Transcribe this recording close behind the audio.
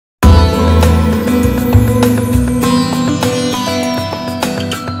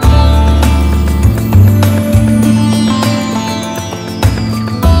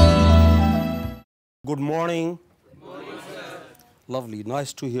morning. Good morning, sir. Lovely.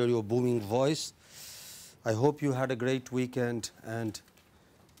 Nice to hear your booming voice. I hope you had a great weekend, and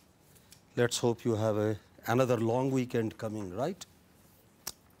let's hope you have another long weekend coming, right?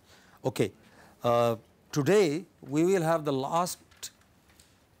 Okay. Today we will have the last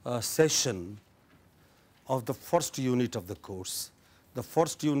session of the first unit of the course. The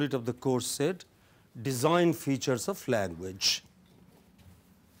first unit of the course said design features of language.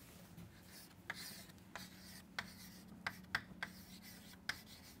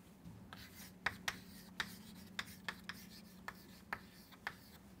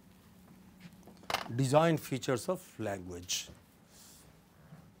 Design features of language.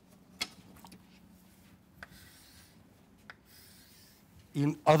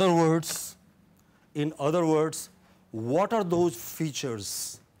 In other words, what are those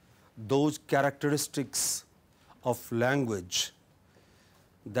features, those characteristics of language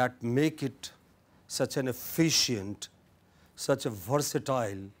that make it such an efficient, such a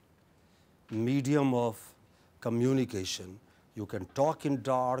versatile medium of communication? You can talk in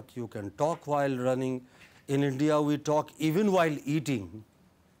dark, you can talk while running. In India, we talk even while eating,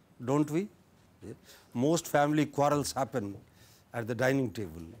 don't we? Yeah. Most family quarrels happen at the dining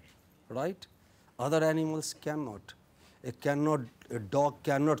table, right? Other animals cannot. A dog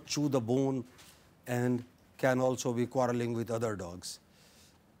cannot chew the bone and can also be quarreling with other dogs.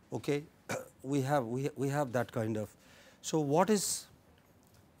 Okay, we have that kind of. So what is,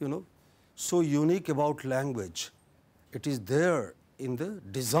 so unique about language? It is there in the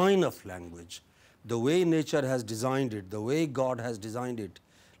design of language. The way nature has designed it, the way God has designed it,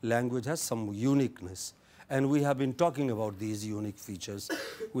 language has some uniqueness. And we have been talking about these unique features.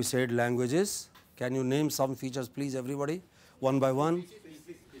 We said languages. Can you name some features, please, everybody, one by one?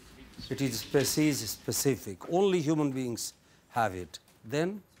 It is species specific. Only human beings have it.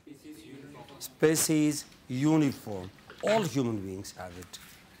 Then species uniform. All human beings have it.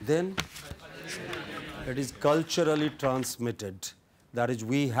 Then it is culturally transmitted. That is,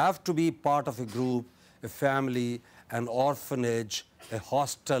 we have to be part of a group, a family, an orphanage, a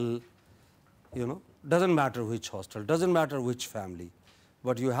hostel, doesn't matter which hostel, doesn't matter which family,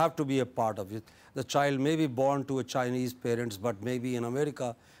 but you have to be a part of it. The child may be born to a Chinese parents, but may be in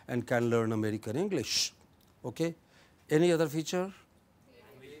America and can learn American English. Okay? Any other feature?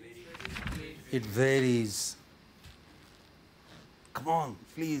 It varies. Come on,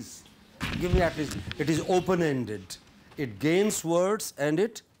 please. Give me at least. It is open-ended. It gains words and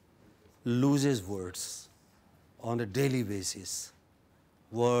it loses words on a daily basis.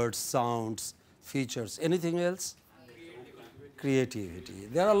 Words, sounds, features. Anything else? Creativity.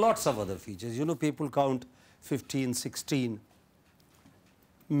 There are lots of other features. People count 15, 16.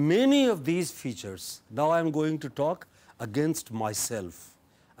 Many of these features, now I am going to talk against myself.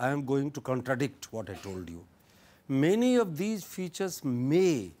 I am going to contradict what I told you. Many of these features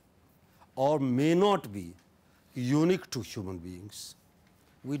may or may not be unique to human beings.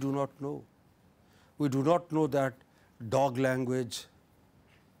 We do not know. We do not know that dog language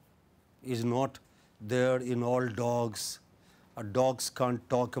is not there in all dogs. Dogs can't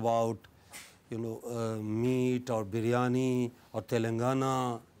talk about, meat or biryani or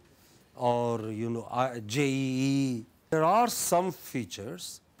Telangana or, JEE. There are some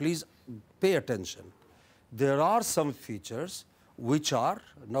features, please pay attention. There are some features which are,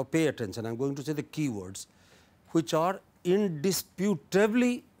 now pay attention, I am going to say the keywords, which are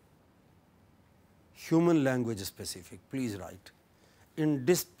indisputably human language specific. Please write.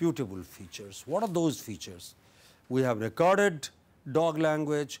 Indisputable features. What are those features? We have recorded dog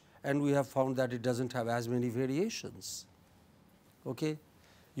language and we have found that it doesn't have as many variations. Okay?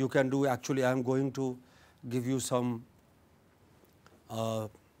 You can do, actually I am going to give you some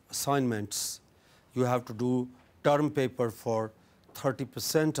assignments. You have to do term paper for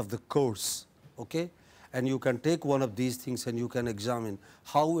 30% of the course, okay? And you can take one of these things and you can examine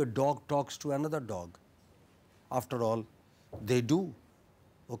how a dog talks to another dog. After all, they do,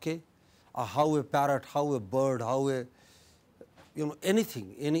 okay? How a parrot, how a bird, how a,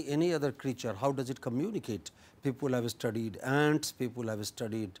 anything, any other creature, how does it communicate? People have studied ants, people have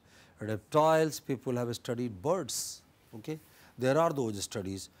studied reptiles, people have studied birds, okay? There are those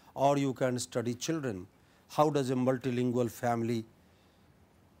studies. Or you can study children. How does a multilingual family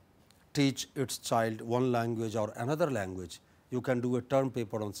teach its child one language or another language? You can do a term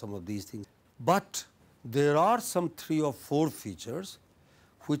paper on some of these things. But there are some 3 or 4 features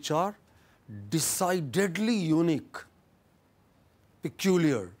which are decidedly unique,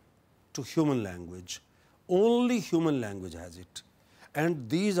 peculiar to human language. Only human language has it. And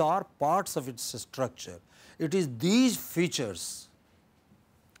these are parts of its structure. It is these features,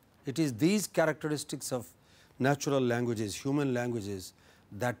 it is these characteristics of natural languages, human languages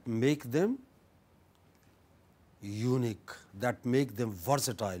that make them unique, that make them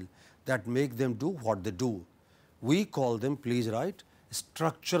versatile, that make them do what they do. We call them, please write,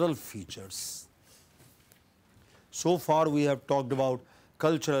 structural features. So far we have talked about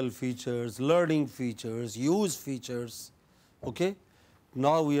cultural features, learning features, use features. Okay?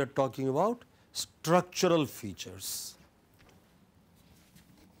 Now we are talking about structural features.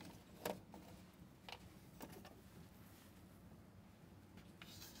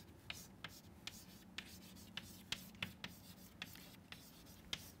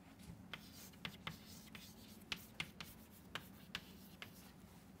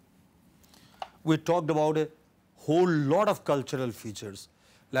 We talked about a whole lot of cultural features.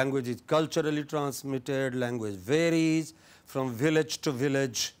 Language is culturally transmitted, language varies from village to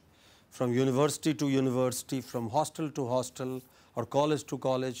village, from university to university, from hostel to hostel or college to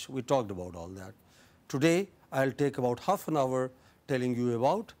college. We talked about all that. Today, I will take about half an hour telling you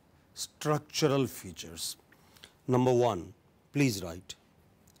about structural features. Number one, please write.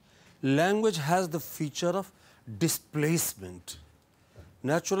 Language has the feature of displacement.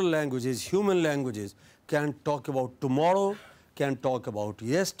 Natural languages, human languages can talk about tomorrow, can talk about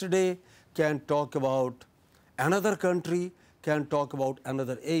yesterday, can talk about another country, can talk about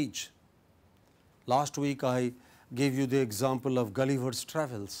another age. Last week I gave you the example of Gulliver's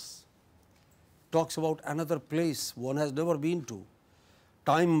Travels. Talks about another place one has never been to.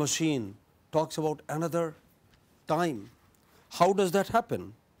 Time machine talks about another time. How does that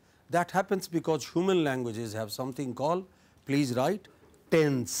happen? That happens because human languages have something called, please write,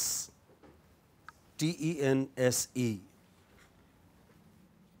 tense, T-E-N-S-E.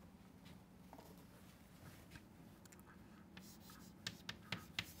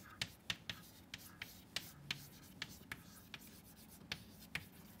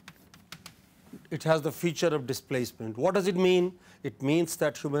 It has the feature of displacement. What does it mean? It means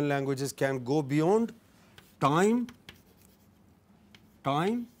that human languages can go beyond time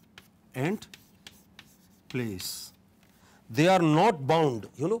and place. They are not bound.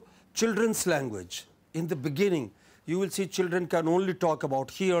 You know, children's language, in the beginning, you will see children can only talk about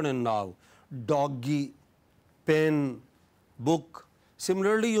here and now, doggy, pen, book.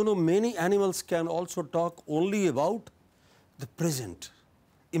 Similarly, you know, many animals can also talk only about the present,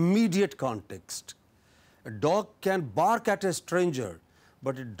 immediate context. A dog can bark at a stranger,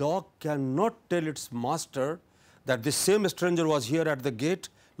 but a dog cannot tell its master that this same stranger was here at the gate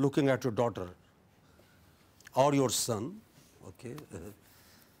looking at your daughter or your son. Okay,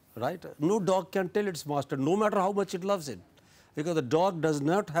 right? No dog can tell its master, no matter how much it loves it, because the dog does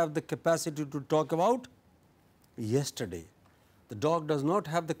not have the capacity to talk about yesterday. The dog does not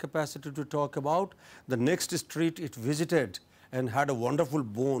have the capacity to talk about the next street it visited and had a wonderful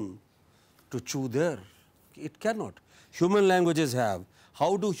bone to chew there. It cannot. Human languages have.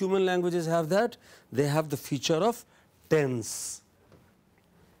 How do human languages have that? They have the feature of tense.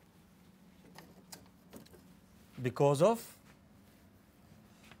 Because of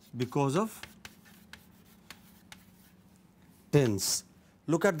tense.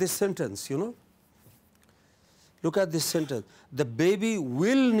 Look at this sentence, you know. Look at this sentence. The baby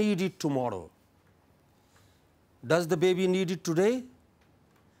will need it tomorrow. Does the baby need it today?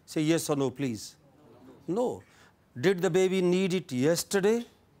 Say yes or no, please. No. Did the baby need it yesterday?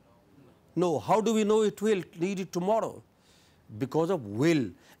 No. How do we know it will need it tomorrow? Because of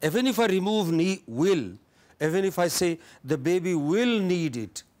will. Even if I remove will, even if I say the baby will need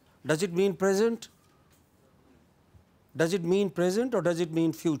it, does it mean present? Does it mean present or does it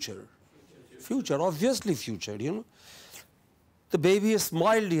mean future? Future, obviously future, you know. The baby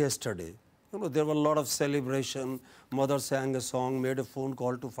smiled yesterday. You know, there were a lot of celebration. Mother sang a song, made a phone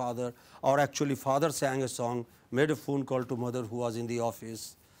call to father, or actually father sang a song, made a phone call to mother who was in the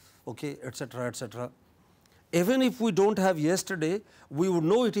office, okay, etc., etc. Even if we don't have yesterday, we would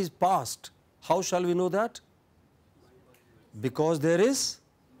know it is past. How shall we know that? Because there is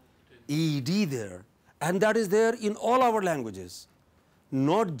ed there, and that is there in all our languages,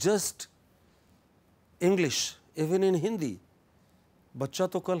 not just English, even in Hindi.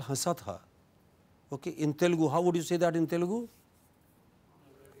 Bachcha to kal hansa tha. Okay, in Telugu, how would you say that in Telugu?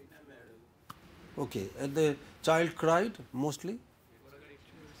 Okay, and the child cried mostly.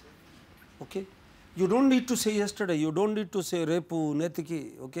 Okay, you don't need to say yesterday, you don't need to say repu,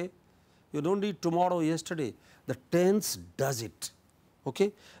 netiki, okay? You don't need tomorrow, yesterday. The tense does it.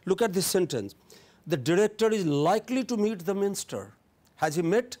 Okay? Look at this sentence. The director is likely to meet the minister. Has he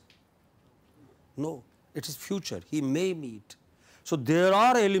met? No. It is future. He may meet. So there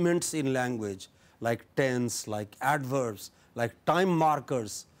are elements in language like tense, like adverbs, like time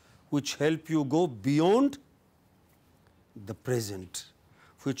markers, which help you go beyond the present,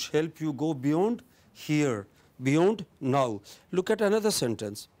 which help you go beyond here, beyond now. Look at another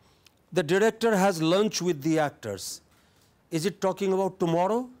sentence. The director has lunch with the actors. Is it talking about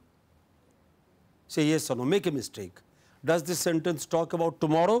tomorrow? Say yes or no, make a mistake. Does this sentence talk about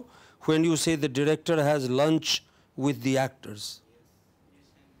tomorrow when you say the director has lunch with the actors?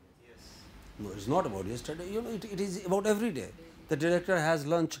 No, it's not about yesterday. You know, it is about every day. The director has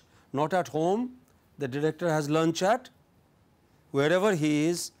lunch not at home. The director has lunch at wherever he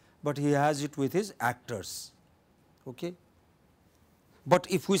is, but he has it with his actors. Okay? But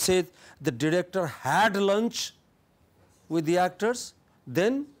if we say the director had lunch with the actors,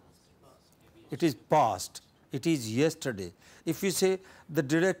 then it is past. It is yesterday. If you say the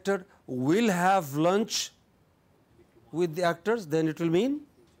director will have lunch with the actors, then it will mean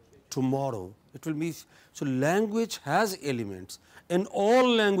tomorrow. It will be, so language has elements, and all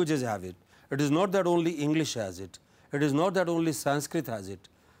languages have it. It is not that only English has it. It is not that only Sanskrit has it.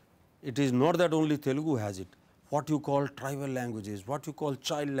 It is not that only Telugu has it. What you call tribal languages, what you call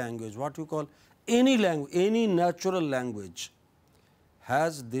child language, what you call any language, any natural language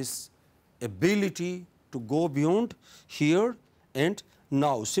has this ability to go beyond here and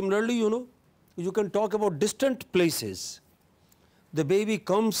now. Similarly, you know, you can talk about distant places. The baby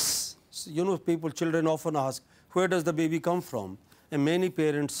comes, you know, children often ask, where does the baby come from? And many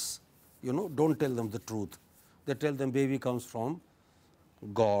parents, you know, don't tell them the truth. They tell them baby comes from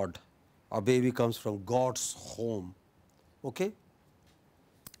God, or baby comes from God's home. Okay?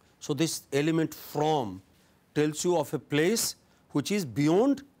 So this element from tells you of a place which is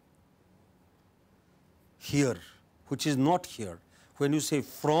beyond here, which is not here. When you say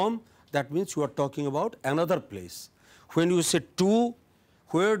from, that means you are talking about another place. When you say to,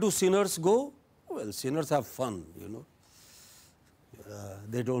 where do sinners go? Well, sinners have fun, you know.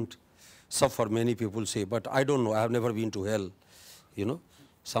 They don't suffer, many people say, but I don't know, I have never been to hell, you know.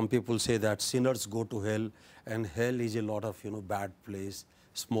 Some people say that sinners go to hell, and hell is a lot of, you know, bad place,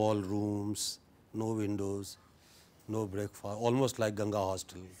 small rooms, no windows, no breakfast, almost like Ganga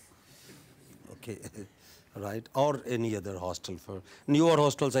hostel, okay, right, or any other hostel. For newer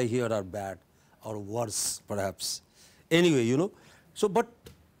hostels I hear are bad or worse perhaps. Anyway, you know, so but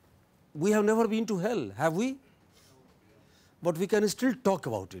we have never been to hell, have we? But we can still talk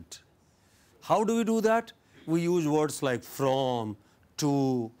about it. How do we do that? We use words like from,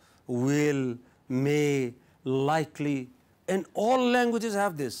 to, will, may, likely, and all languages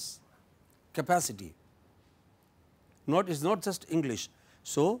have this capacity. It's not just English.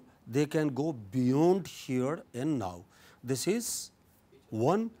 So they can go beyond here and now. This is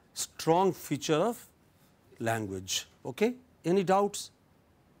one strong feature of language. Okay? Any doubts?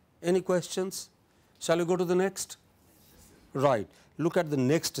 Any questions? Shall we go to the next? Right. Look at the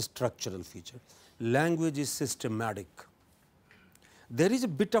next structural feature. Language is systematic. There is a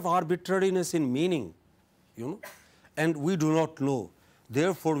bit of arbitrariness in meaning, you know, and we do not know.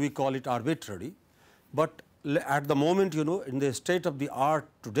 Therefore, we call it arbitrary. But at the moment, you know, in the state of the art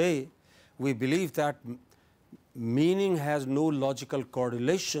today, we believe that meaning has no logical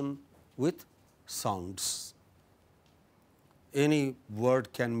correlation with sounds. Any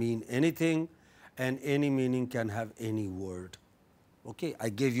word can mean anything, and any meaning can have any word. Okay? I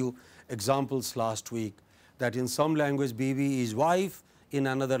gave you examples last week that in some language Bibi is wife, in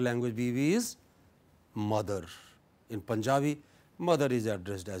another language Bibi is mother. In Punjabi, mother is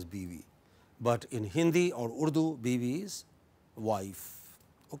addressed as Bibi, but in Hindi or Urdu, Bibi is wife.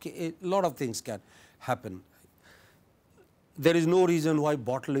 Okay? A lot of things can happen. There is no reason why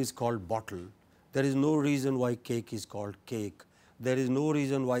bottle is called bottle. There is no reason why cake is called cake. There is no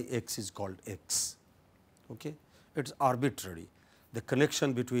reason why X is called X. Okay? It's arbitrary. The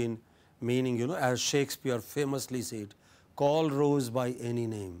connection between meaning, you know, as Shakespeare famously said, call Rose by any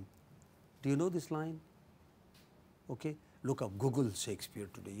name. Do you know this line? Okay? Look up, Google Shakespeare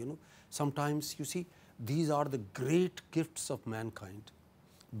today, you know. Sometimes you see, these are the great gifts of mankind.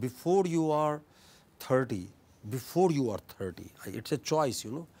 Before you are 30, it's a choice,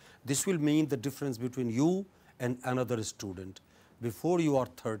 you know. This will mean the difference between you and another student. Before you are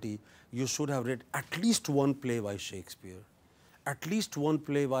 30, you should have read at least one play by Shakespeare, at least one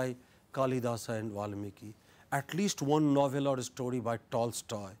play by Kalidasa and Valmiki, at least one novel or story by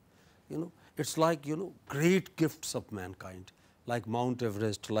Tolstoy. You know, it's like, you know, great gifts of mankind, like Mount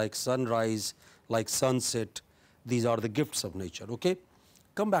Everest, like sunrise, like sunset. These are the gifts of nature. Okay?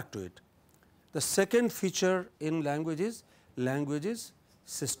 Come back to it. The second feature in language is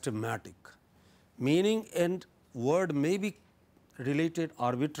systematic. Meaning and word may be related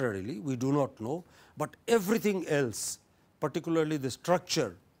arbitrarily, we do not know, but everything else, particularly the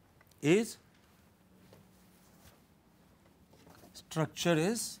structure, is Structure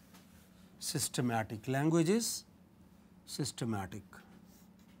is systematic. Language is systematic.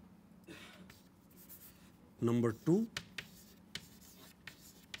 Number 2,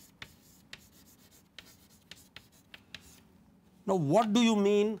 now what do you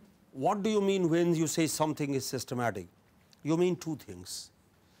mean? What do you mean when you say something is systematic? You mean two things.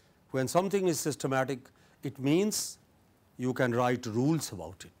 When something is systematic, it means you can write rules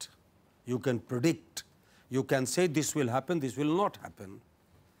about it. You can predict. You can say this will happen, this will not happen.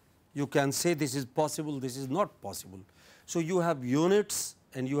 You can say this is possible, this is not possible. So you have units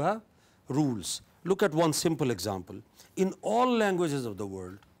and you have rules. Look at one simple example. In all languages of the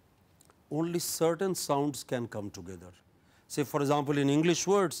world, only certain sounds can come together. Say for example, in English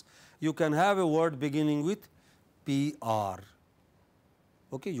words, you can have a word beginning with PR.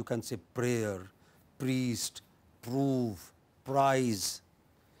 Okay, you can say prayer, priest, prove, prize.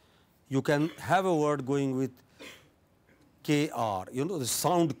 You can have a word going with KR, you know the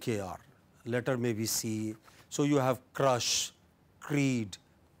sound KR, letter may be C. So you have crush, creed,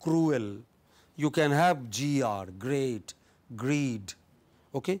 cruel. You can have GR, great, greed.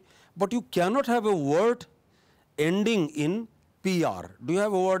 Okay, but you cannot have a word ending in PR. Do you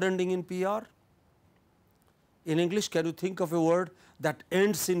have a word ending in PR? In English, can you think of a word that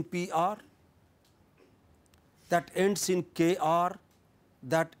ends in PR, that ends in KR,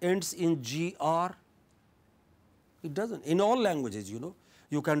 that ends in GR? It doesn't. In all languages, you know,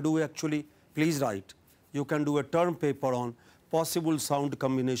 you can do actually, please write, you can do a term paper on possible sound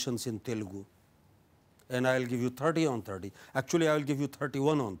combinations in Telugu, and I will give you 30 on 30. Actually, I will give you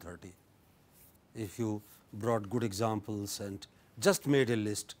 31 on 30. If you brought good examples and just made a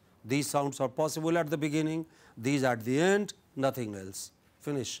list, these sounds are possible at the beginning, these at the end, nothing else.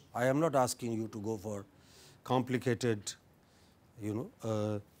 Finish. I am not asking you to go for complicated, you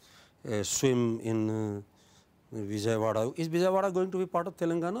know, swim in Vijayawada. Is Vijayawada going to be part of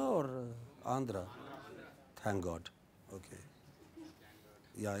Telangana or Andhra? Thank God. Okay.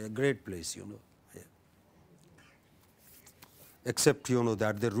 Yeah, a great place, you know. Yeah. Except, you know,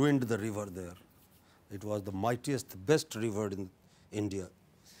 that they ruined the river there. It was the mightiest, best river in India,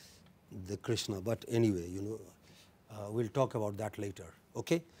 the Krishna. But anyway, you know, we'll talk about that later.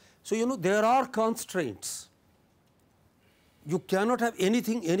 Okay. So, you know, there are constraints. You cannot have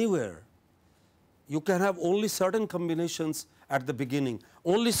anything anywhere. You can have only certain combinations at the beginning,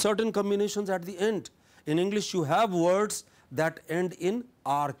 only certain combinations at the end. In English, you have words that end in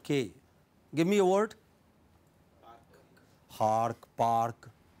RK. Give me a word. Hark, park,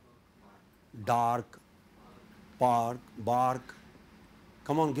 dark, park, bark.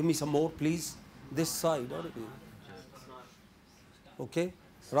 Come on, give me some more, please. This side. Okay,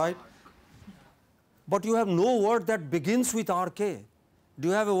 right? But you have no word that begins with RK. Do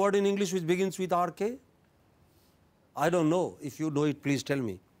you have a word in English which begins with RK? I don't know. If you know it, please tell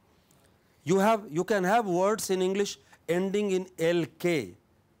me. You can have words in English ending in LK.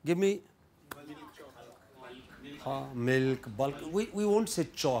 Give me milk, bulk. We won't say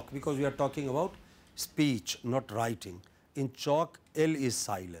chalk because we are talking about speech, not writing. In chalk, L is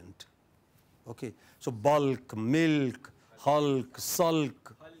silent. Okay. So bulk, milk, hulk,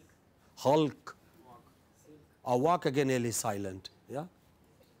 sulk, hulk. A walk again, L is silent. Yeah.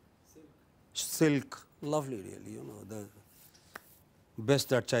 Silk, lovely really, you know, the best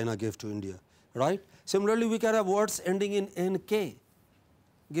that China gave to India, right? Similarly, we can have words ending in NK.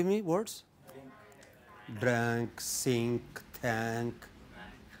 Give me words. Drank, sink, thank,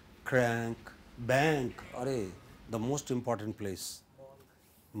 crank, bank, the most important place.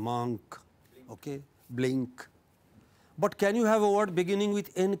 Monk, okay, blink. But can you have a word beginning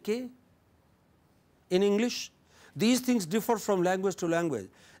with NK in English? These things differ from language to language.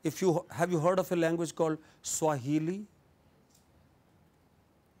 Have you heard of a language called Swahili?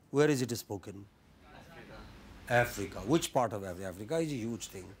 Where is it spoken? Africa. Which part of Africa? Africa is a huge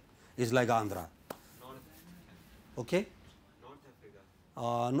thing. It's like Andhra. Okay?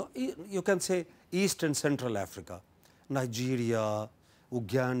 No, you can say East and Central Africa. Nigeria,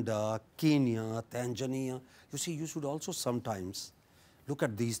 Uganda, Kenya, Tanzania. You see, you should also sometimes look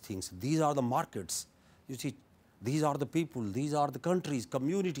at these things. These are the markets. You see, these are the people, these are the countries,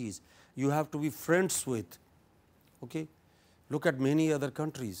 communities you have to be friends with. Okay? Look at many other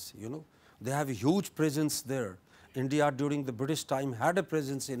countries, you know, they have a huge presence there. India during the British time had a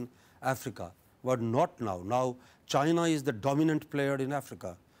presence in Africa, but not now. Now China is the dominant player in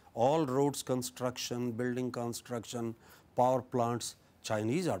Africa. All roads construction, building construction, power plants,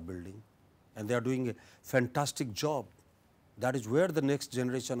 Chinese are building, and they are doing a fantastic job. That is where the next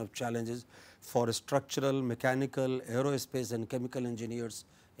generation of challenges for structural, mechanical, aerospace and chemical engineers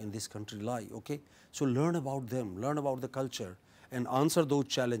in this country lie. Okay? So learn about them, learn about the culture, and answer those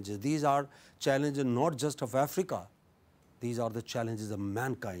challenges. These are challenges not just of Africa, these are the challenges of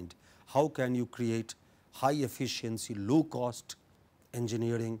mankind. How can you create high efficiency, low cost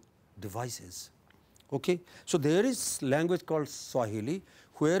engineering devices? Okay. So, there is language called Swahili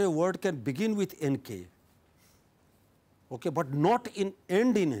where a word can begin with NK, okay, but not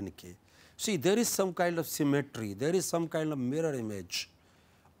end in NK. See, there is some kind of symmetry, there is some kind of mirror image.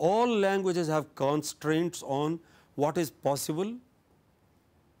 All languages have constraints on what is possible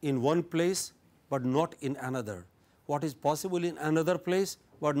in one place, but not in another. What is possible in another place,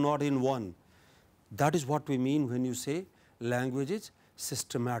 but not in one. That is what we mean when you say language is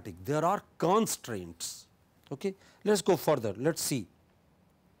systematic. There are constraints. Okay. Let us go further. Let us see.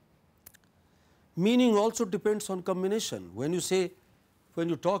 Meaning also depends on combination. When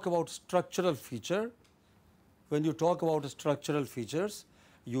you talk about structural feature, when you talk about structural features,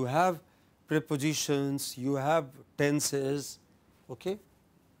 you have prepositions, you have tenses. Okay.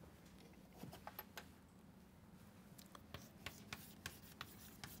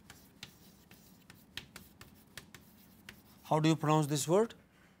 How do you pronounce this word?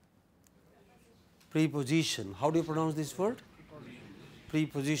 Preposition. How do you pronounce this word?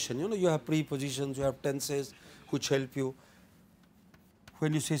 Preposition. You know, you have prepositions, you have tenses which help you.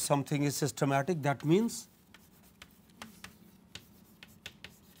 When you say something is systematic, that means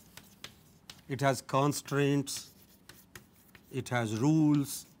it has constraints, it has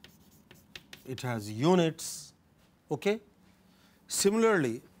rules, it has units. Okay?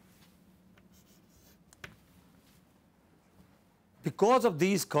 Similarly, because of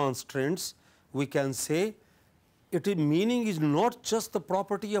these constraints, we can say meaning is not just the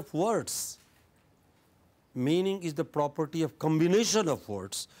property of words. Meaning is the property of combination of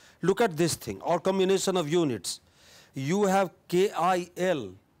words. Look at this thing, or combination of units. You have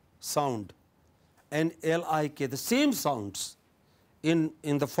KIL sound and LIK, the same sounds in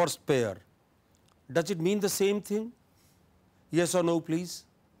the first pair. Does it mean the same thing? Yes or no, please?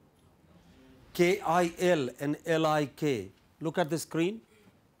 KIL and LIK. Look at the screen.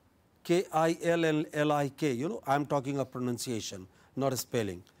 KIL and LIK, you know, I am talking of pronunciation, not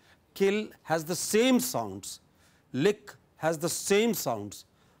spelling. Kill has the same sounds, lick has the same sounds,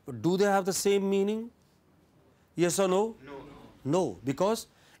 but do they have the same meaning? Yes or no? No. No, because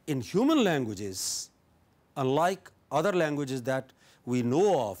in human languages, unlike other languages that we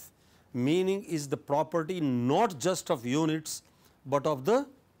know of, meaning is the property not just of units, but of the,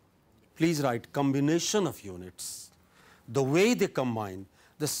 please write, combination of units. The way they combine,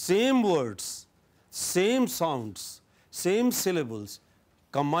 the same words, same sounds, same syllables,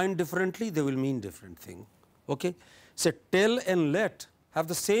 combined differently, they will mean different thing. Okay? So, tell and let have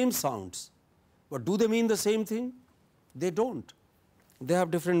the same sounds, but do they mean the same thing? They don't. They have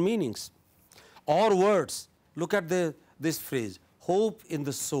different meanings. Or words, look at this phrase, hope in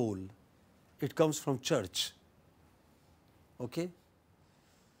the soul. It comes from church. Okay?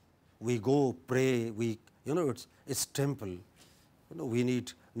 We go pray, it's temple. You know, we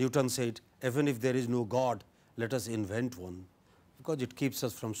need, Newton said, even if there is no God, let us invent one, because it keeps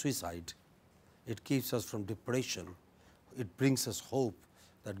us from suicide, it keeps us from depression, it brings us hope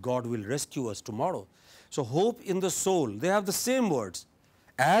that God will rescue us tomorrow. So, hope in the soul, they have the same words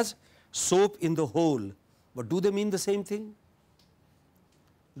as soap in the hole, but do they mean the same thing?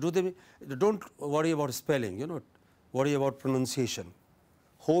 Don't worry about spelling, you know, worry about pronunciation.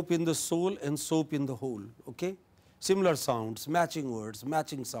 Hope in the soul and soap in the hole, okay? Similar sounds, matching words,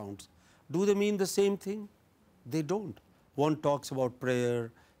 matching sounds. Do they mean the same thing? They don't. One talks about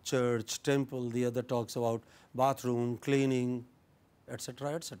prayer, church, temple, the other talks about bathroom, cleaning,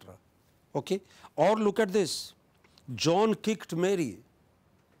 etc., etc. Okay? Or look at this, John kicked Mary.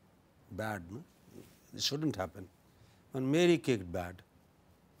 Bad, no? This shouldn't happen. And Mary kicked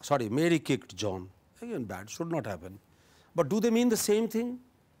Mary kicked John. Again bad, should not happen. But do they mean the same thing?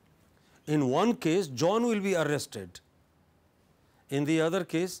 In one case, John will be arrested. In the other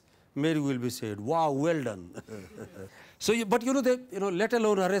case, Mary will be said, wow, well done. So, but let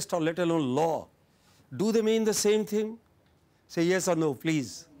alone arrest or let alone law, do they mean the same thing? Say yes or no,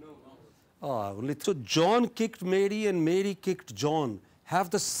 please. No. So, John kicked Mary and Mary kicked John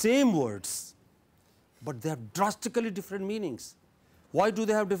have the same words, but they have drastically different meanings. Why do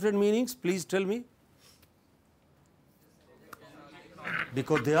they have different meanings? Please tell me.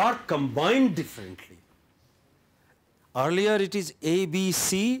 Because they are combined differently. Earlier it is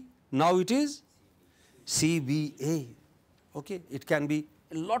ABC, now it is CBA. Okay? It can be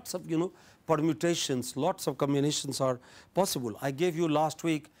lots of permutations, lots of combinations are possible. I gave you last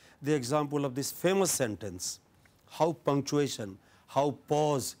week the example of this famous sentence, how punctuation, how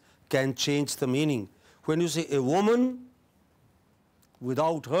pause can change the meaning. When you say a woman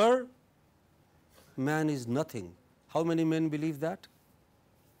Without her, man is nothing. How many men believe that?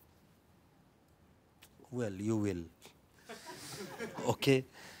 Well, you will. Okay.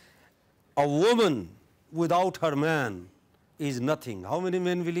 A woman without her man is nothing. How many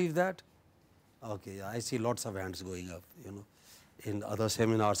men believe that? Okay, I see lots of hands going up, you know. In other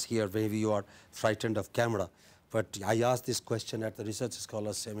seminars here, maybe you are frightened of camera. But I asked this question at the Research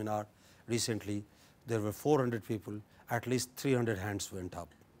Scholars Seminar recently. There were 400 people, at least 300 hands went up.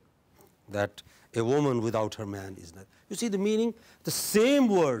 That a woman without her man is not. You see the meaning? The same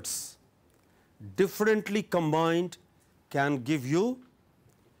words, differently combined, can give you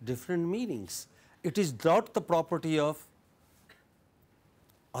different meanings. It is not the property of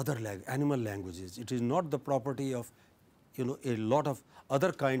other animal languages. It is not the property of, you know, a lot of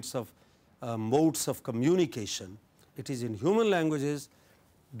other kinds of modes of communication. It is in human languages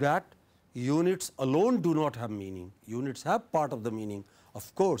that units alone do not have meaning. Units have part of the meaning,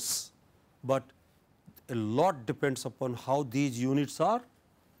 of course, but a lot depends upon how these units are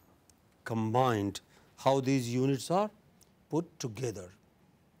combined, how these units are put together.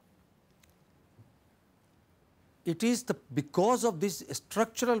 It is because of this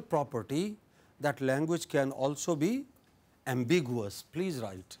structural property that language can also be ambiguous. Please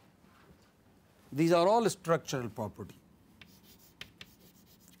write. These are all structural property.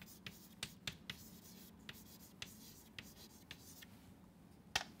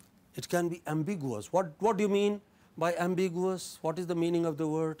 It can be ambiguous. What do you mean by ambiguous? What is the meaning of the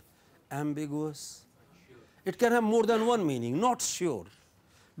word ambiguous? It can have more than one meaning, not sure.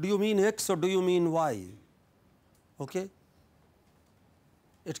 Do you mean X or do you mean Y? Okay?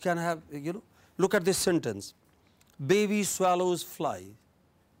 It can have, you know, look at this sentence. Baby swallows fly.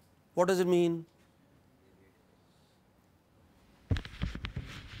 What does it mean?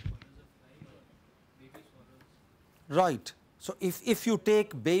 Right. So, if you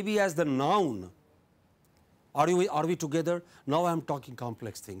take baby as the noun, are we together? Now I am talking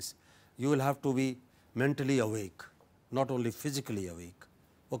complex things. You will have to be mentally awake, not only physically awake.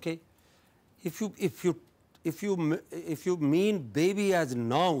 Okay? If you mean baby as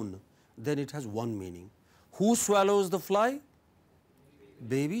noun, then it has one meaning. Who swallows the fly?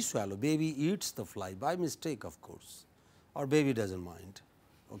 Baby swallow. Baby eats the fly by mistake, of course, or baby doesn't mind.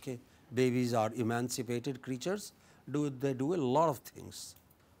 Okay? Babies are emancipated creatures. They do a lot of things.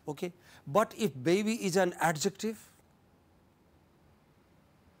 Okay? But if baby is an adjective,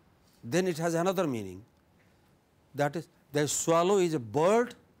 then it has another meaning. That is, the swallow is a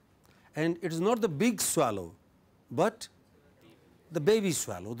bird, and it is not the big swallow, but the baby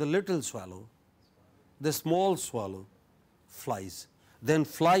swallow, the little swallow, the small swallow flies. Then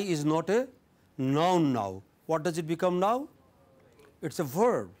fly is not a noun now. What does it become now? It's a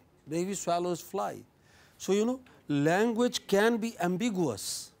verb. Baby swallows fly. So, you know, language can be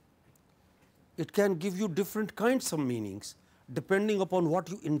ambiguous. It can give you different kinds of meanings depending upon what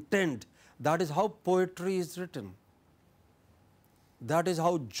you intend. That is how poetry is written. That is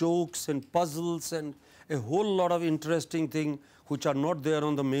how jokes and puzzles and a whole lot of interesting things which are not there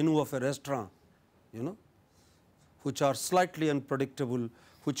on the menu of a restaurant, you know, which are slightly unpredictable,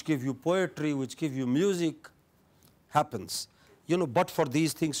 which give you poetry, which give you music, happens. You know, but for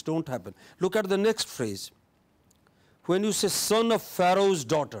these things don't happen. Look at the next phrase. When you say son of Pharaoh's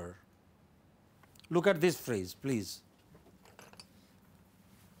daughter, look at this phrase, please.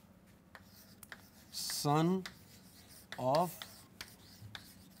 Son of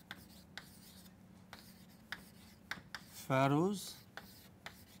Pharaoh's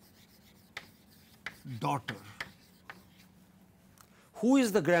daughter. Who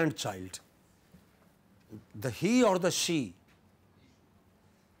is the grandchild? The he or the she?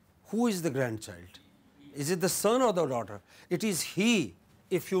 Who is the grandchild? Is it the son or the daughter? It is he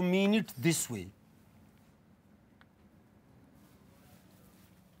if you mean it this way.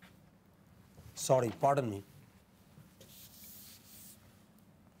 Sorry, pardon me.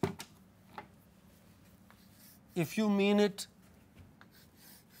 If you mean it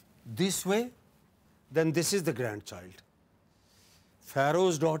this way, then this is the grandchild.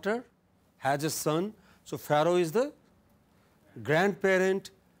 Pharaoh's daughter has a son, so Pharaoh is the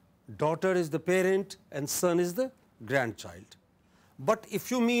grandparent, daughter is the parent, and son is the grandchild. But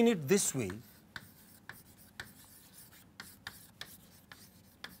if you mean it this way,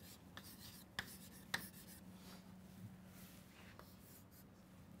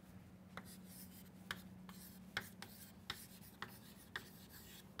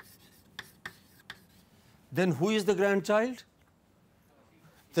 then who is the grandchild?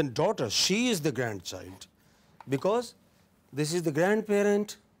 Then daughter, she is the grandchild, because this is the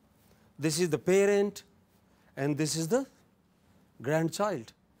grandparent, this is the parent, and this is the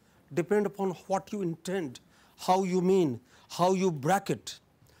grandchild. Depend upon what you intend, how you mean, how you bracket.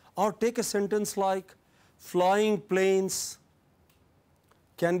 Or take a sentence like, flying planes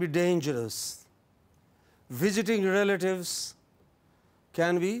can be dangerous. Visiting relatives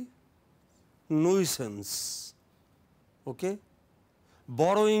can be nuisance. Okay?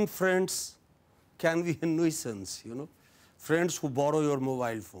 Borrowing friends can be a nuisance, you know. Friends who borrow your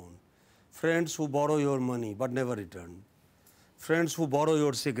mobile phone, friends who borrow your money but never return, friends who borrow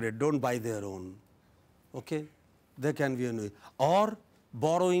your cigarette, don't buy their own. Okay? They can be a nuisance. Or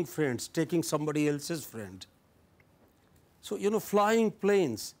borrowing friends, taking somebody else's friend. So, you know, flying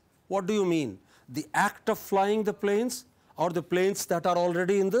planes, what do you mean? The act of flying the planes or the planes that are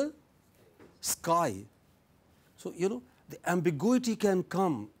already in the sky? So, you know, the ambiguity can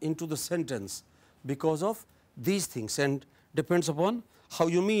come into the sentence because of these things and depends upon how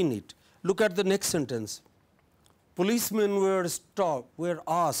you mean it. Look at the next sentence. Policemen were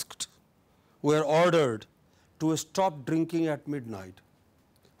ordered to stop drinking at midnight.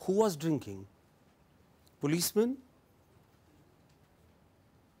 Who was drinking? Policemen?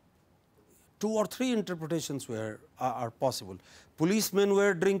 Two or three interpretations are possible. Policemen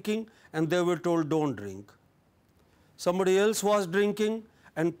were drinking and they were told don't drink. Somebody else was drinking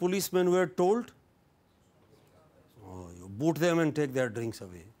and policemen were told, oh, you boot them and take their drinks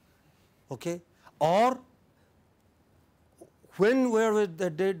away. Okay? Or when were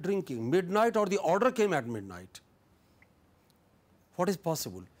they drinking? Midnight, or the order came at midnight? What is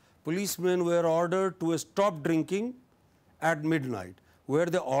possible? Policemen were ordered to stop drinking at midnight. Were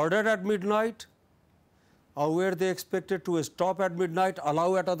they ordered at midnight, or were they expected to stop at midnight,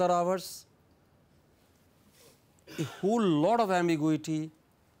 allow at other hours? A whole lot of ambiguity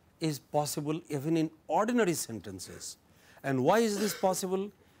is possible even in ordinary sentences. And why is this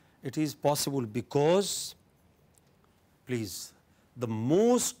possible? It is possible because, please, the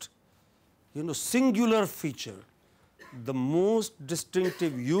most singular feature, the most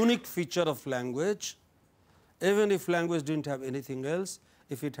distinctive, unique feature of language, even if language didn't have anything else,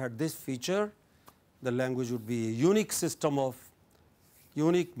 if it had this feature, the language would be a unique system of,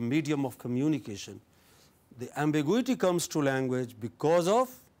 unique medium of communication. The ambiguity comes to language because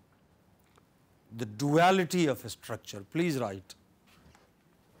of the duality of a structure. Please write.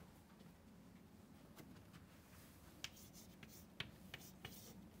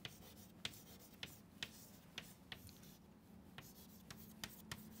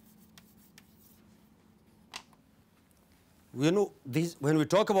 When we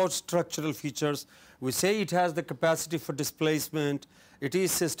talk about structural features, we say it has the capacity for displacement, it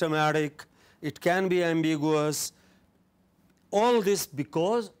is systematic, it can be ambiguous. All this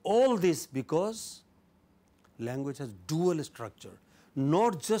because language has dual structure,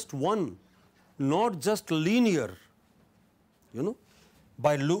 not just one, not just linear.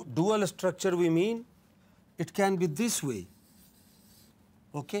 By dual structure we mean it can be this way,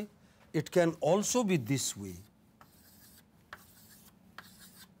 okay? It can also be this way.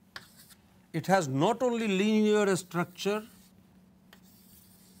 It has not only linear structure,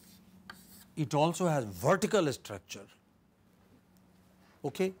 it also has vertical structure.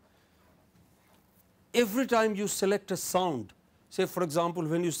 Okay? Every time you select a sound, say for example,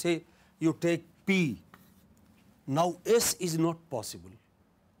 when you say you take P, now S is not possible.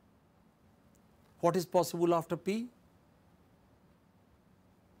 What is possible after P?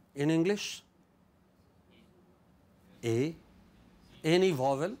 In English? A, any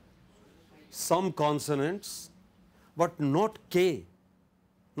vowel, some consonants, but not K.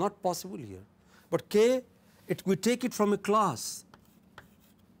 Not possible here. But K, we take it from a class.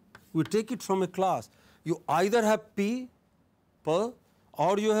 We take it from a class. You either have P, P,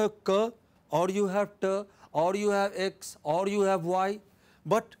 or you have K, or you have T, or you have X, or you have Y,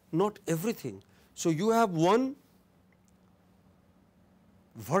 but not everything. So you have one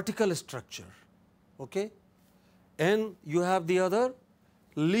vertical structure, okay? And you have the other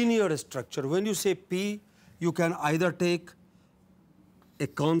linear structure. When you say P, you can either take a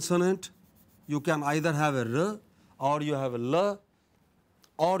consonant, you can either have a R, or you have a L,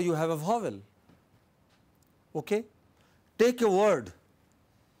 or you have a vowel. Okay? Take a word,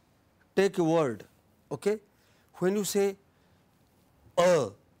 okay? When you say A,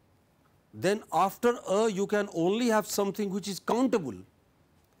 then after A you can only have something which is countable.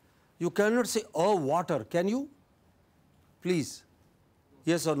 You cannot say A water, can you? Please.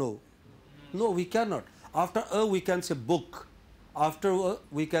 Yes or no? No, we cannot. After A we can say book. After A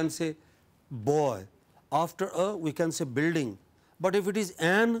we can say boy. After A we can say building. But if it is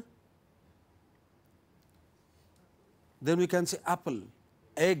an, then we can say apple,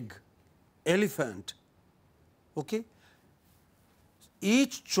 egg, elephant. Okay?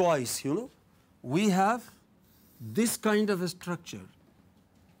 each choice, we have this kind of a structure.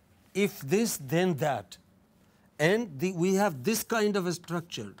 If this, then that. And we have this kind of a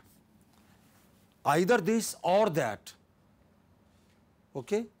structure. Either this or that.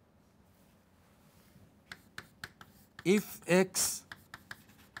 Okay? If X,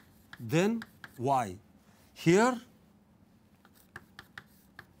 then Y. Here,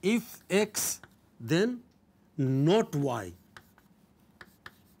 if X, then not Y.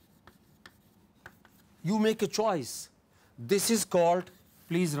 You make a choice. This is called,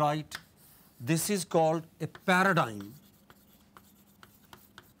 please write, this is called a paradigm.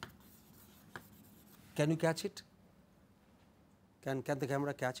 Can you catch it? Can the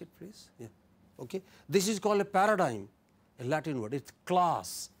camera catch it, please? Yeah. Okay. This is called a paradigm, a Latin word. It's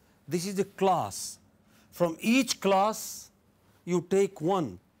class. This is a class. From each class, you take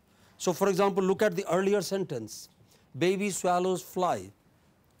one. So, for example, look at the earlier sentence. Baby swallows fly.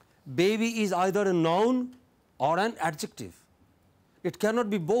 Baby is either a noun or an adjective. It cannot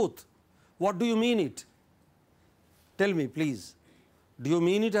be both. What do you mean it? Tell me, please. Do you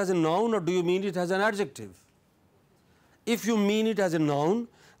mean it as a noun or do you mean it as an adjective? If you mean it as a noun,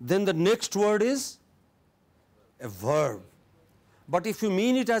 then the next word is a verb. But if you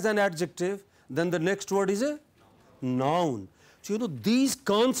mean it as an adjective, then the next word is a noun. So, these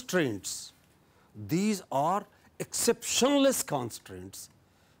constraints, these are exceptionless constraints,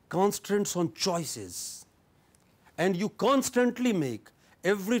 constraints on choices. And you constantly make,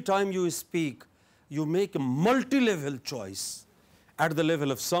 every time you speak, you make a multi-level choice at the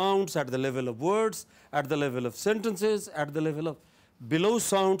level of sounds, at the level of words, at the level of sentences, at the level of below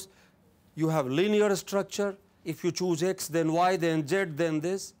sounds. You have linear structure. If you choose X, then Y, then Z, then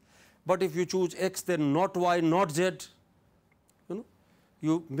this. But if you choose X, then not Y, not Z.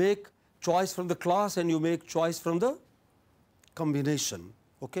 You make choice from the class and you make choice from the combination.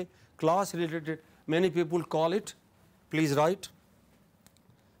 Okay? Class related, many people call it, please write,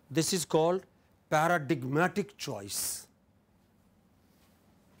 this is called paradigmatic choice.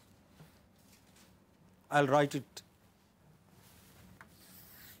 I'll write it.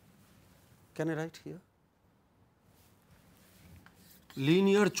 Can I write here?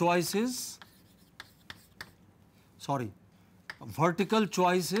 Linear choices, vertical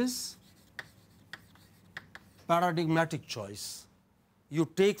choices, paradigmatic choice. You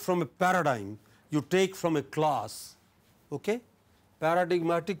take from a paradigm, you take from a class, okay?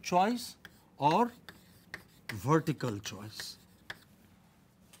 Paradigmatic choice or vertical choice.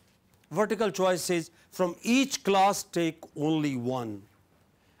 Vertical choice says from each class take only one,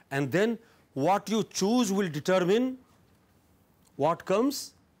 and then what you choose will determine what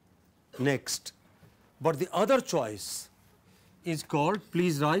comes next. But the other choice is called,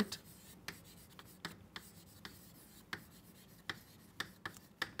 please write,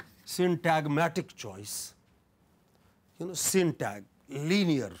 syntagmatic choice. Syntag,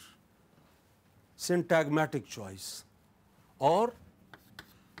 linear, syntagmatic choice, or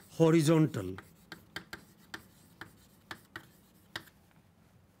horizontal.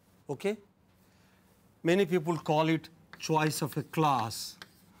 Okay? Many people call it choice of a class,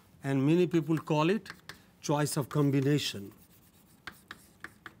 and many people call it choice of combination.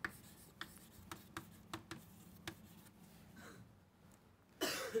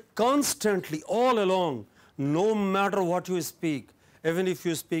 Constantly, all along, no matter what you speak, even if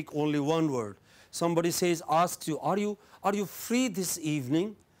you speak only one word, somebody asks you, are you free this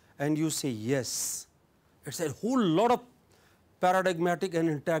evening? And you say yes. It's a whole lot of paradigmatic and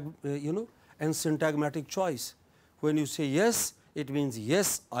and syntagmatic choice. When you say yes, it means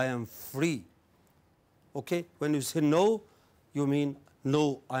yes, I am free. Okay? When you say no, you mean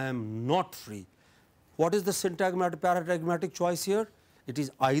no, I am not free. What is the syntagmatic paradigmatic choice here? It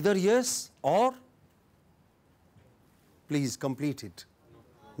is either yes or, please complete it,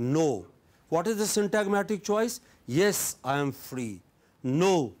 no. What is the syntagmatic choice? Yes, I am free.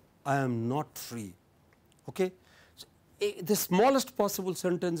 No, I am not free. Okay? So, the smallest possible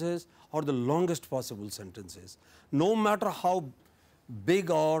sentences or the longest possible sentences, no matter how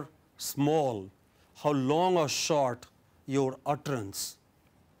big or small, how long or short your utterance,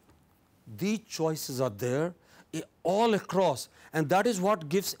 these choices are there all across, and that is what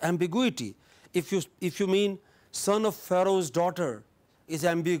gives ambiguity. If you mean son of Pharaoh's daughter is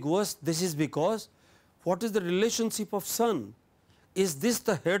ambiguous, this is because what is the relationship of son? Is this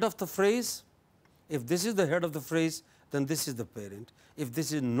the head of the phrase? If this is the head of the phrase, then this is the parent. If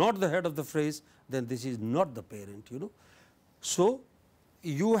this is not the head of the phrase, then this is not the parent, So,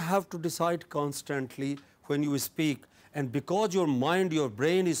 you have to decide constantly when you speak, And because your mind, your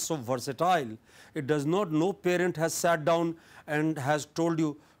brain is so versatile, it does not, no parent has sat down and has told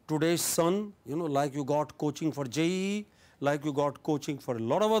you, today's son, like you got coaching for JEE, like you got coaching for a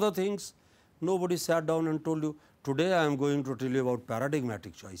lot of other things. Nobody sat down and told you, today I am going to tell you about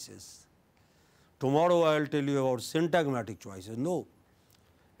paradigmatic choices. Tomorrow I will tell you about syntagmatic choices. No.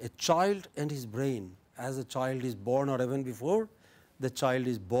 A child and his brain, as a child is born or even before the child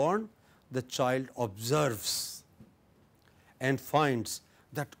is born, the child observes and finds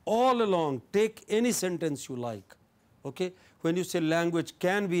that all along, take any sentence you like. Okay? When you say language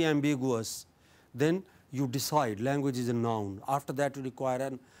can be ambiguous, then you decide language is a noun. After that you require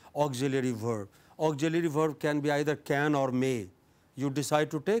an auxiliary verb. Auxiliary verb can be either can or may. You decide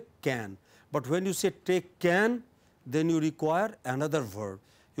to take can. But when you say take can, then you require another verb.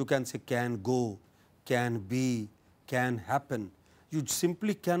 You can say can go, can be, can happen. You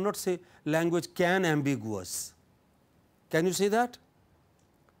simply cannot say language can ambiguous. Can you say that?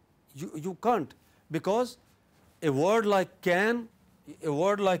 You can't, because a word like can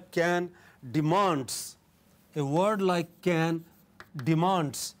demands,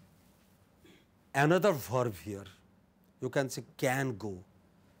 another verb here. You can say can go,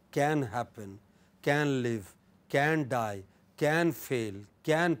 can happen, can live, can die, can fail,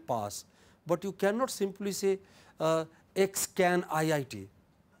 can pass, but you cannot simply say X can IIT.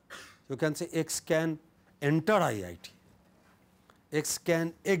 You can say X can enter IIT, X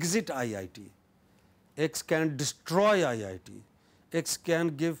can exit IIT, X can destroy IIT, X can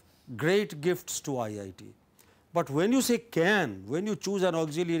give great gifts to IIT. But when you say can, when you choose an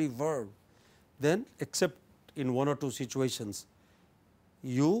auxiliary verb, then except in one or two situations,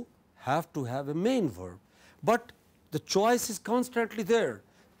 you have to have a main verb. But the choice is constantly there.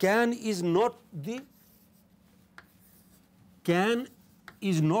 Can is not the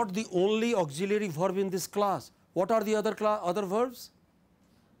only auxiliary verb in this class. What are the other verbs?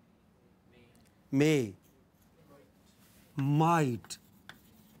 May, might.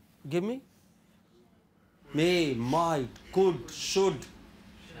 Give me. May, might, could, should,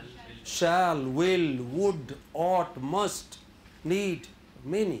 shall, will, would, ought, must, need,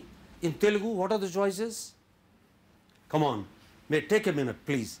 many. In Telugu, what are the choices? Come on, take a minute,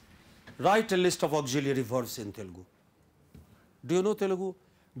 please. Write a list of auxiliary verbs in Telugu. Do you know Telugu?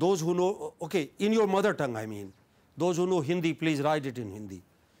 Those who know, okay, in your mother tongue, I mean. Those who know Hindi, please write it in Hindi.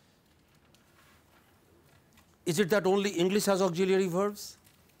 Is it that only English has auxiliary verbs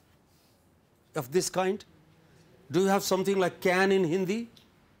of this kind? Do you have something like can in Hindi?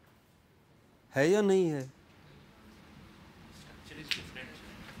 Hai ya nahi hai? Structure is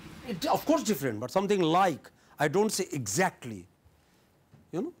different. Of course different, but something like, I don't say exactly,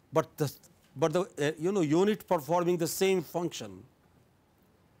 but the unit performing the same function.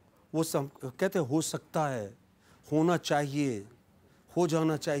 वो कहते हैं हो सकता है, होना चाहिए, हो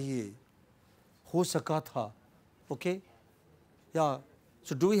जाना चाहिए, हो सका था. Okay? Yeah.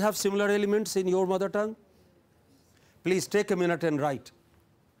 So do we have similar elements in your mother tongue? Please take a minute and write.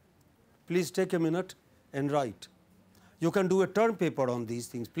 Please take a minute and write. You can do a term paper on these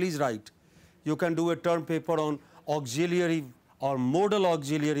things. Please write. You can do a term paper on auxiliary or modal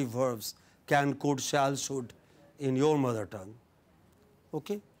auxiliary verbs, can, could, shall, should, in your mother tongue.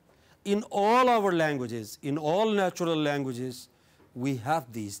 Okay? In all our languages, in all natural languages, we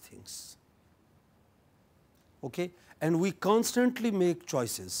have these things. Okay? And we constantly make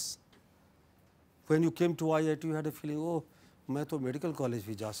choices. When you came to IIT, you had a feeling, oh, मैं तो medical college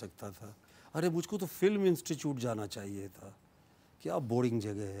भी जा सकता था. अरे मुझको तो film institute जाना चाहिए था. क्या boring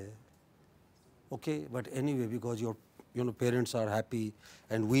जगह है. Okay, but anyway, because your parents are happy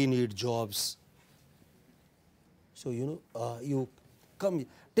and we need jobs. So you come,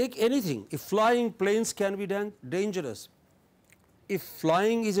 take anything. If flying planes can be dangerous, if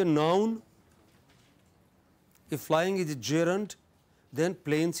flying is a noun, if flying is a gerund, then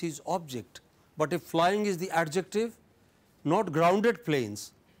planes is object. But if flying is the adjective, not grounded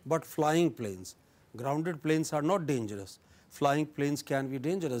planes, but flying planes. Grounded planes are not dangerous. Flying planes can be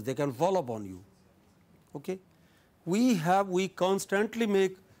dangerous. They can fall upon you. Okay? We constantly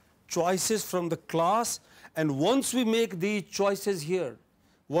make choices from the class, and once we make these choices here,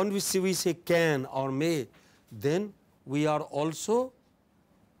 once we say can or may, then we are also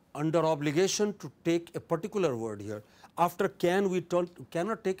under obligation to take a particular word here. After can, we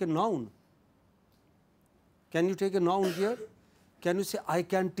cannot take a noun. Can you take a noun here? Can you say I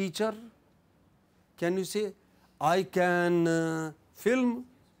can teacher? Can you say I can film?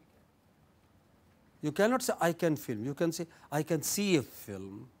 You cannot say I can film. You can say I can see a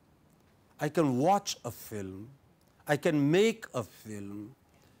film, I can watch a film, I can make a film,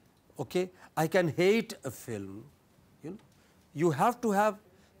 okay? I can hate a film. You have to have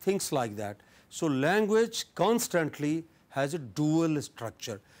things like that. So language constantly has a dual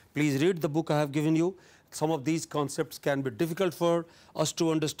structure. Please read the book I have given you. Some of these concepts can be difficult for us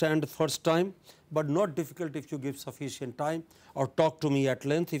to understand the first time, but not difficult if you give sufficient time or talk to me at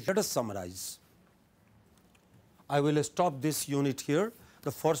length. Let us summarize. I will stop this unit here.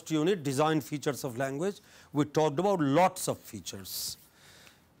 The first unit, design features of language. We talked about lots of features.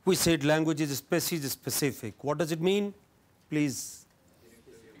 We said language is species specific. What does it mean? Please.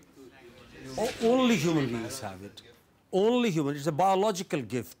 Only human beings have it. Only human. It's a biological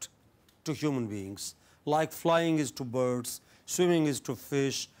gift to human beings. Like flying is to birds, swimming is to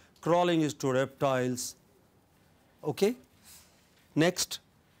fish, crawling is to reptiles. Okay? Next,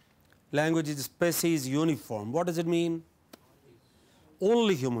 language is species uniform. What does it mean?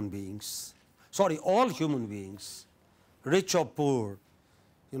 Only human beings. Sorry, all human beings, rich or poor,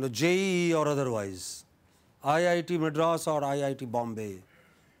 JEE or otherwise, IIT Madras or IIT Bombay,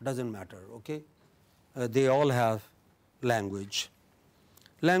 doesn't matter, okay? They all have language.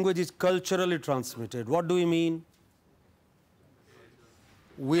 Language is culturally transmitted. What do we mean?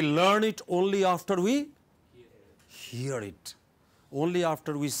 We learn it only after we hear it, only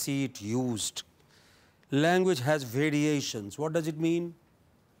after we see it used. Language has variations. What does it mean?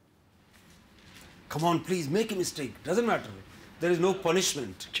 Come on, please, make a mistake. Doesn't matter. There is no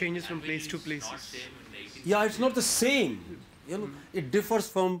punishment. Changes from place to places. Yeah, it's not the same. It differs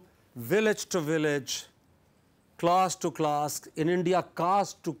from village to village, class to class. In India,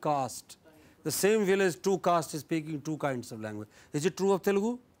 caste to caste. The same village, two castes is speaking two kinds of language. Is it true of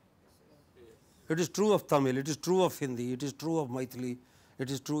Telugu? It is true of Tamil. It is true of Hindi. It is true of Maithili. It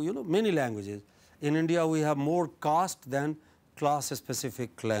is true, many languages. In India, we have more caste than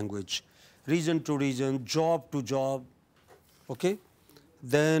class-specific language. Region to region, job to job. Okay?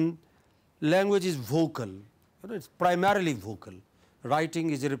 Then language is vocal. It's primarily vocal. Writing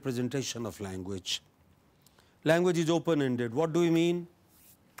is a representation of language. Language is open-ended. What do we mean?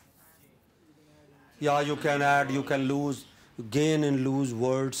 Yeah, you can add, you can lose, you gain and lose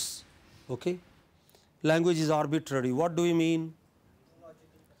words. Okay? Language is arbitrary. What do we mean?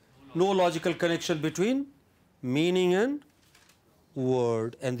 No logical connection between meaning and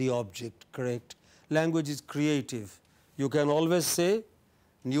word and the object, correct? Language is creative. You can always say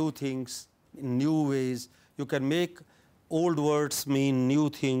new things in new ways. You can make old words mean new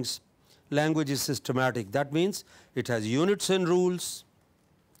things. Language is systematic. That means it has units and rules,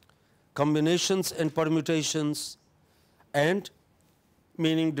 combinations and permutations, and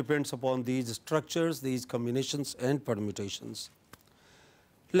meaning depends upon these structures, these combinations and permutations.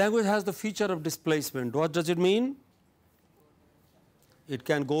 Language has the feature of displacement. What does it mean? It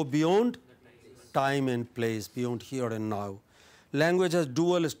can go beyond time and place, beyond here and now. Language has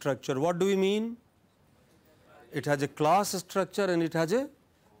dual structure. What do we mean? It has a class structure and it has a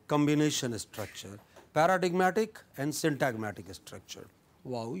combination structure, paradigmatic and syntagmatic structure.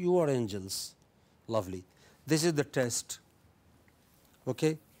 Wow, you are angels. Lovely. This is the test.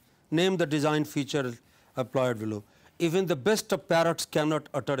 Okay? Name the design feature applied below. Even the best of parrots cannot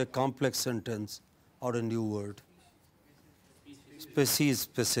utter a complex sentence or a new word. Species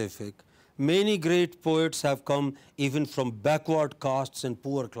specific. Many great poets have come even from backward castes and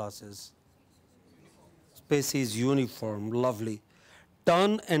poor classes. Species uniform, lovely.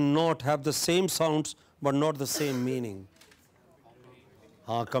 Ton and not have the same sounds but not the same meaning.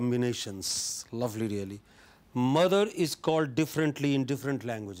 Combinations, lovely really. Mother is called differently in different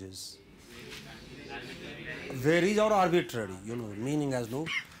languages. Varies or arbitrary, meaning has no.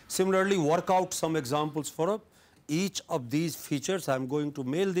 Similarly, work out some examples for each of these features. I am going to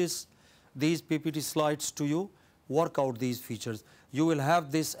mail these PPT slides to you. Work out these features. You will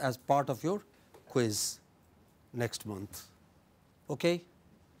have this as part of your quiz next month. Okay?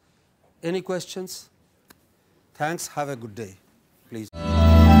 Any questions? Thanks. Have a good day. Please.